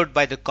followed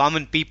by the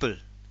common people,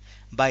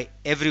 by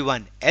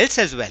everyone else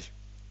as well.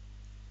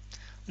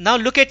 Now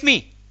look at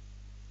me.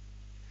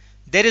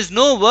 There is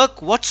no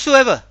work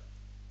whatsoever.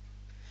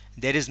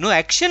 There is no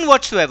action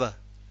whatsoever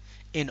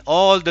in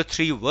all the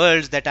three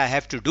worlds that I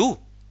have to do.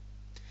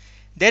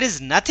 There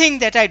is nothing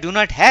that I do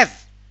not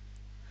have,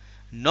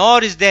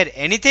 nor is there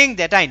anything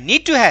that I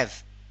need to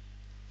have.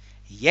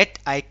 Yet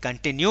I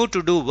continue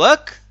to do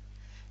work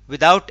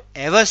without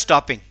ever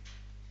stopping,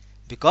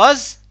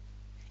 because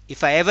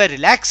if I ever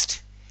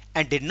relaxed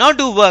and did not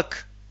do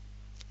work,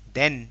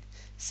 then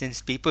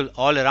since people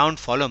all around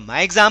follow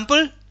my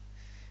example,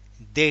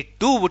 they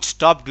too would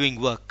stop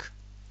doing work.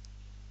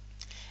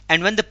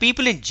 And when the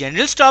people in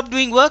general stop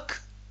doing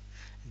work,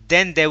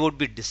 then there would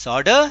be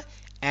disorder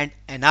and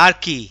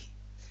anarchy,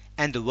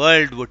 and the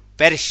world would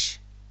perish.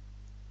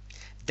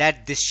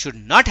 That this should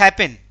not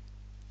happen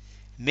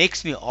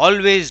makes me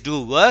always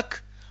do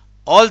work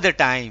all the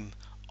time,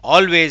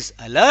 always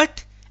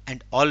alert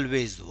and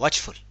always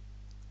watchful.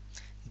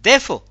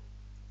 Therefore,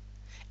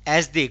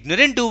 as the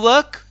ignorant do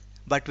work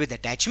but with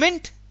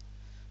attachment,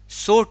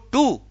 so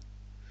too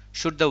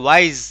should the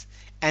wise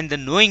and the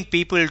knowing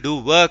people do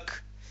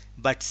work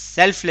but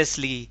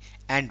selflessly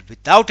and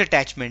without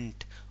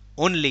attachment,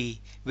 only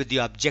with the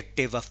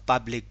objective of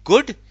public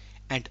good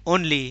and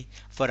only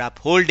for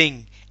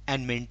upholding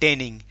and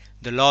maintaining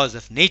the laws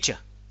of nature.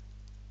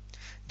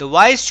 The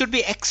wise should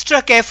be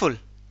extra careful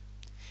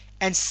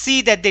and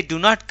see that they do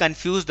not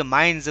confuse the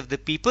minds of the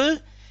people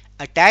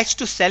attached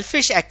to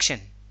selfish action.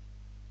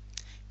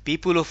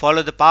 People who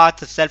follow the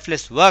path of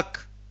selfless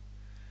work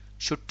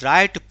should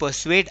try to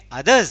persuade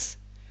others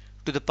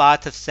to the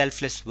path of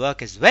selfless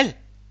work as well.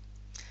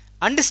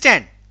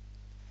 Understand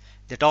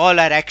that all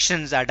our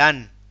actions are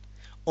done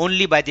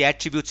only by the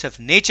attributes of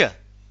nature.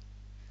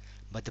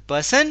 But the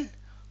person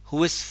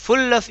who is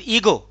full of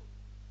ego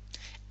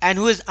and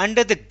who is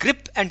under the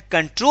grip and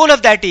control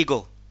of that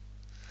ego,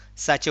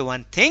 such a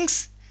one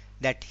thinks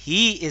that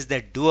he is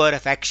the doer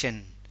of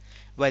action,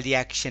 while the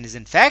action is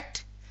in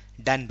fact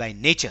done by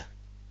nature.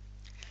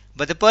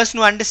 But the person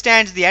who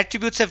understands the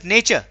attributes of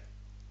nature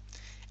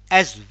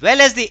as well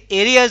as the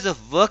areas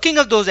of working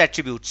of those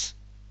attributes,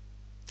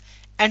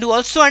 and who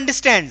also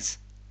understands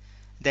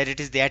that it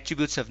is the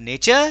attributes of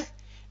nature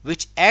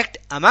which act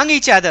among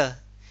each other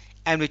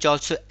and which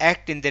also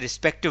act in their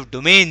respective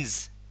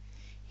domains,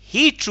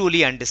 he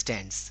truly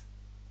understands.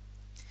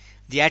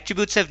 The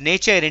attributes of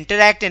nature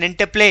interact and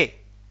interplay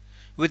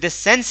with the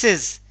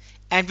senses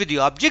and with the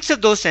objects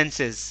of those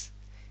senses.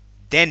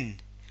 Then,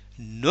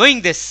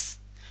 knowing this,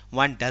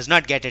 one does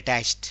not get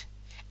attached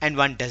and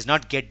one does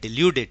not get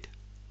deluded.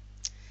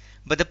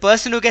 But the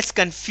person who gets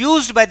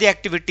confused by the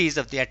activities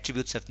of the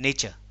attributes of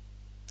nature,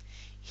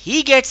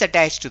 he gets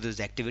attached to those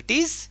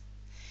activities,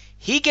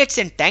 he gets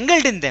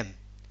entangled in them,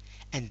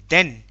 and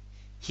then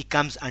he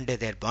comes under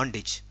their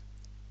bondage.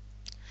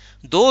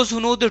 Those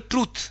who know the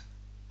truth,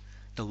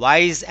 the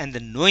wise and the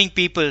knowing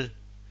people,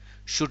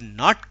 should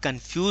not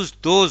confuse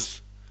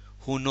those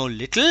who know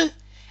little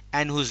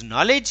and whose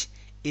knowledge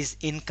is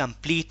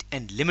incomplete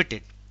and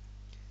limited.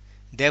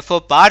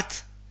 Therefore,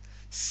 Parth,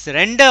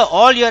 surrender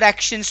all your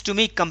actions to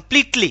me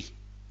completely.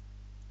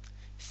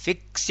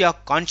 Fix your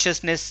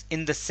consciousness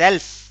in the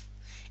self,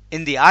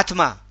 in the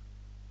Atma.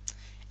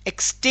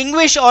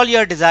 Extinguish all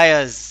your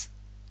desires.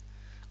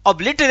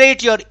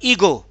 Obliterate your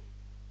ego.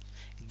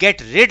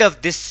 Get rid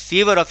of this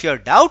fever of your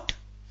doubt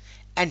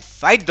and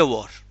fight the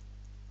war.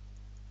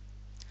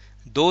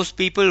 Those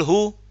people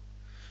who,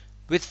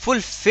 with full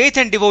faith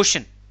and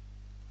devotion,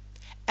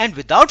 and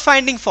without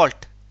finding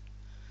fault,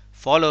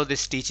 follow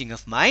this teaching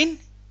of mine,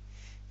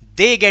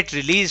 they get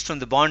released from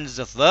the bonds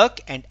of work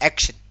and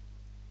action.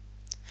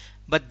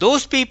 But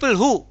those people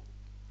who,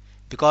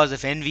 because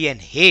of envy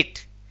and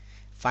hate,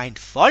 find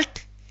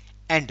fault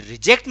and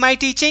reject my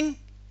teaching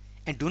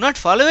and do not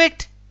follow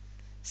it,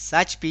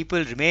 such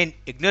people remain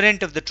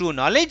ignorant of the true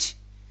knowledge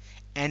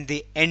and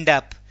they end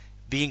up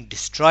being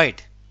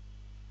destroyed.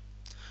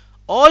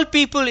 All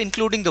people,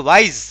 including the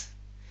wise,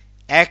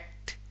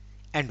 act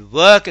and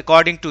work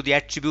according to the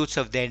attributes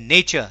of their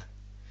nature.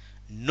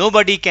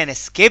 Nobody can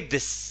escape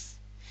this.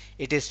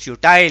 It is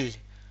futile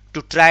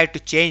to try to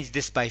change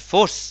this by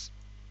force.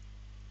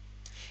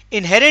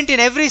 Inherent in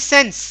every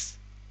sense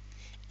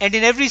and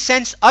in every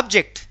sense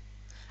object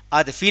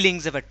are the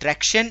feelings of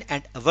attraction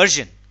and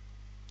aversion.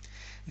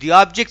 The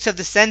objects of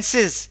the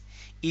senses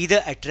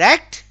either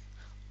attract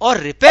or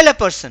repel a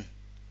person.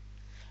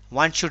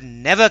 One should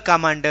never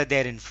come under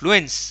their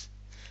influence,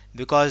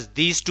 because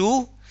these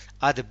two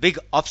are the big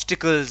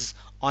obstacles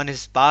on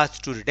his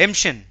path to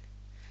redemption.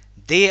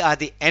 They are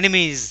the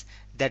enemies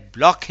that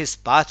block his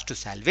path to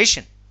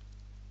salvation.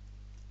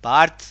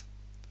 Parth,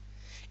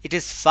 it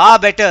is far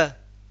better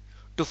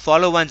to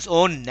follow one's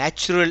own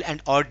natural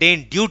and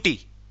ordained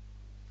duty,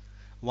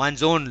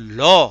 one's own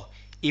law,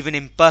 even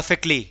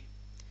imperfectly,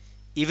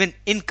 even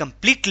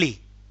incompletely,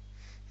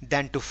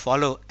 than to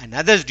follow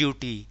another's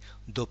duty,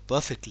 though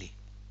perfectly.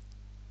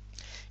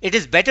 It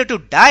is better to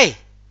die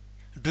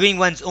doing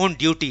one's own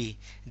duty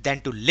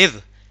than to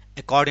live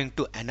according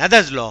to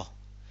another's law,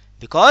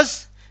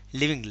 because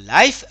living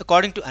life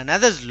according to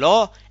another's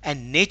law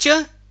and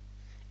nature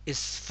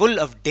is full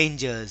of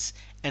dangers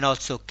and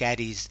also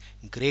carries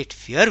great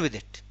fear with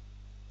it.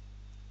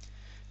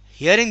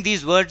 Hearing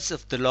these words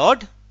of the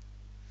Lord,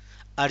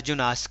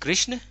 Arjuna asked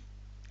Krishna,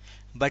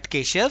 "But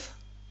Keshav,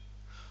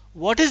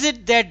 what is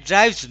it that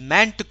drives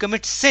man to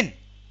commit sin?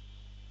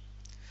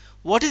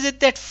 What is it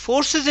that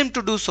forces him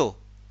to do so,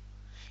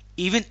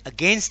 even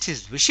against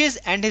his wishes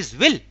and his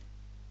will,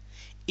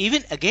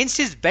 even against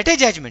his better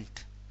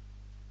judgment?"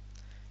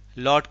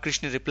 Lord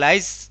Krishna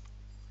replies,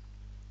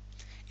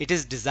 "It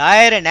is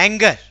desire and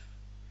anger,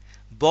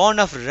 born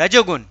of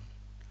Rajogun,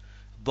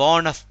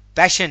 born of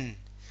passion,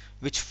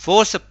 which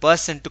force a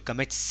person to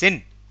commit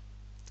sin.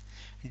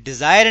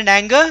 Desire and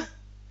anger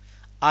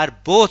are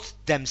both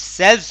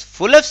themselves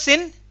full of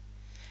sin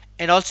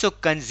and also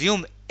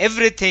consume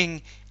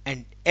everything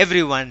and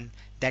everyone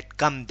that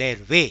come their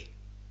way.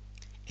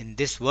 In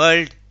this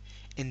world,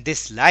 in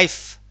this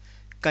life,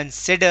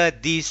 consider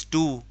these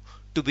two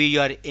to be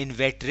your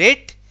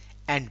inveterate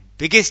and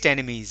biggest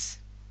enemies.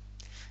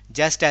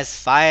 Just as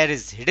fire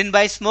is hidden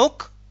by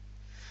smoke,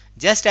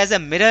 just as a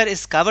mirror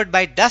is covered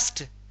by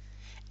dust,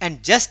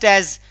 and just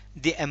as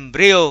the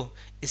embryo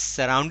is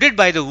surrounded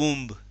by the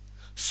womb,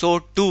 so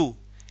too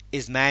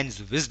is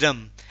man's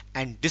wisdom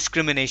and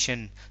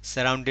discrimination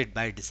surrounded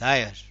by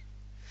desire.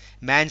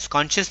 Man's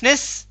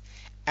consciousness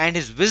and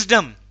his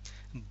wisdom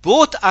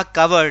Both are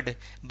covered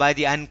by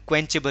the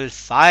unquenchable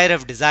fire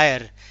of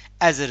desire,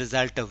 as a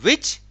result of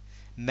which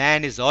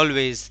man is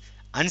always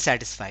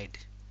unsatisfied.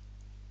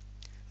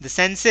 The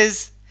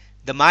senses,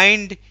 the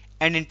mind,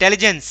 and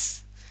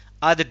intelligence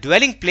are the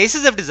dwelling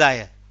places of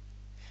desire.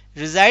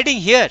 Residing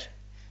here,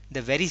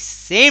 the very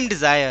same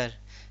desire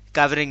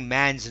covering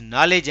man's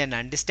knowledge and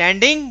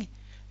understanding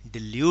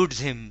deludes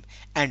him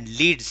and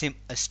leads him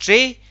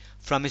astray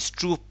from his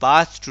true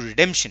path to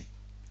redemption.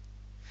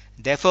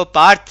 Therefore,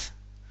 Parth,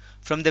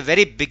 from the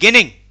very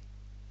beginning,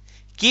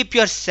 keep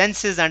your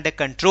senses under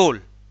control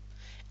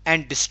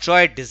and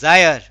destroy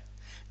desire,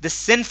 the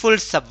sinful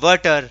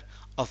subverter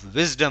of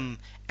wisdom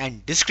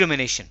and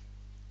discrimination.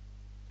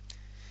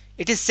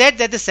 It is said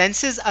that the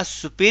senses are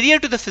superior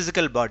to the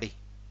physical body.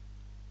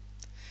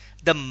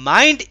 The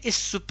mind is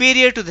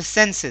superior to the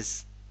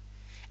senses,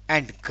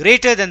 and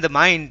greater than the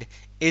mind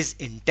is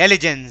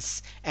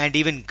intelligence, and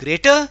even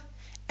greater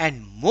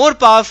and more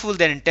powerful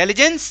than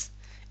intelligence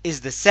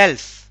is the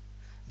self,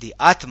 the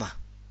Atma.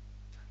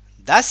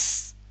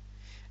 Thus,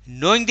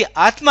 knowing the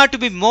Atma to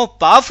be more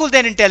powerful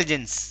than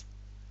intelligence,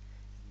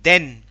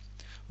 then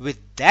with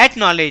that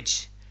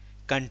knowledge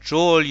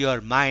control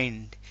your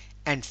mind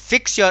and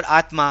fix your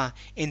Atma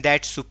in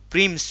that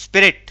supreme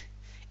spirit,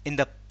 in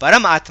the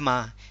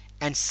Paramatma,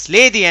 and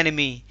slay the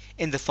enemy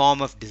in the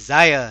form of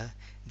desire,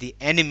 the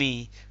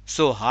enemy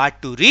so hard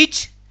to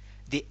reach,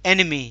 the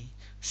enemy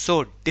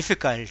so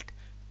difficult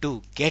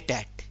to get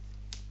at.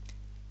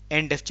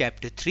 End of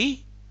chapter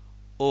 3.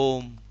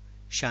 Om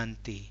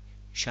Shanti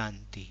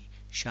Shanti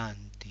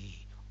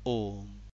Shanti Om.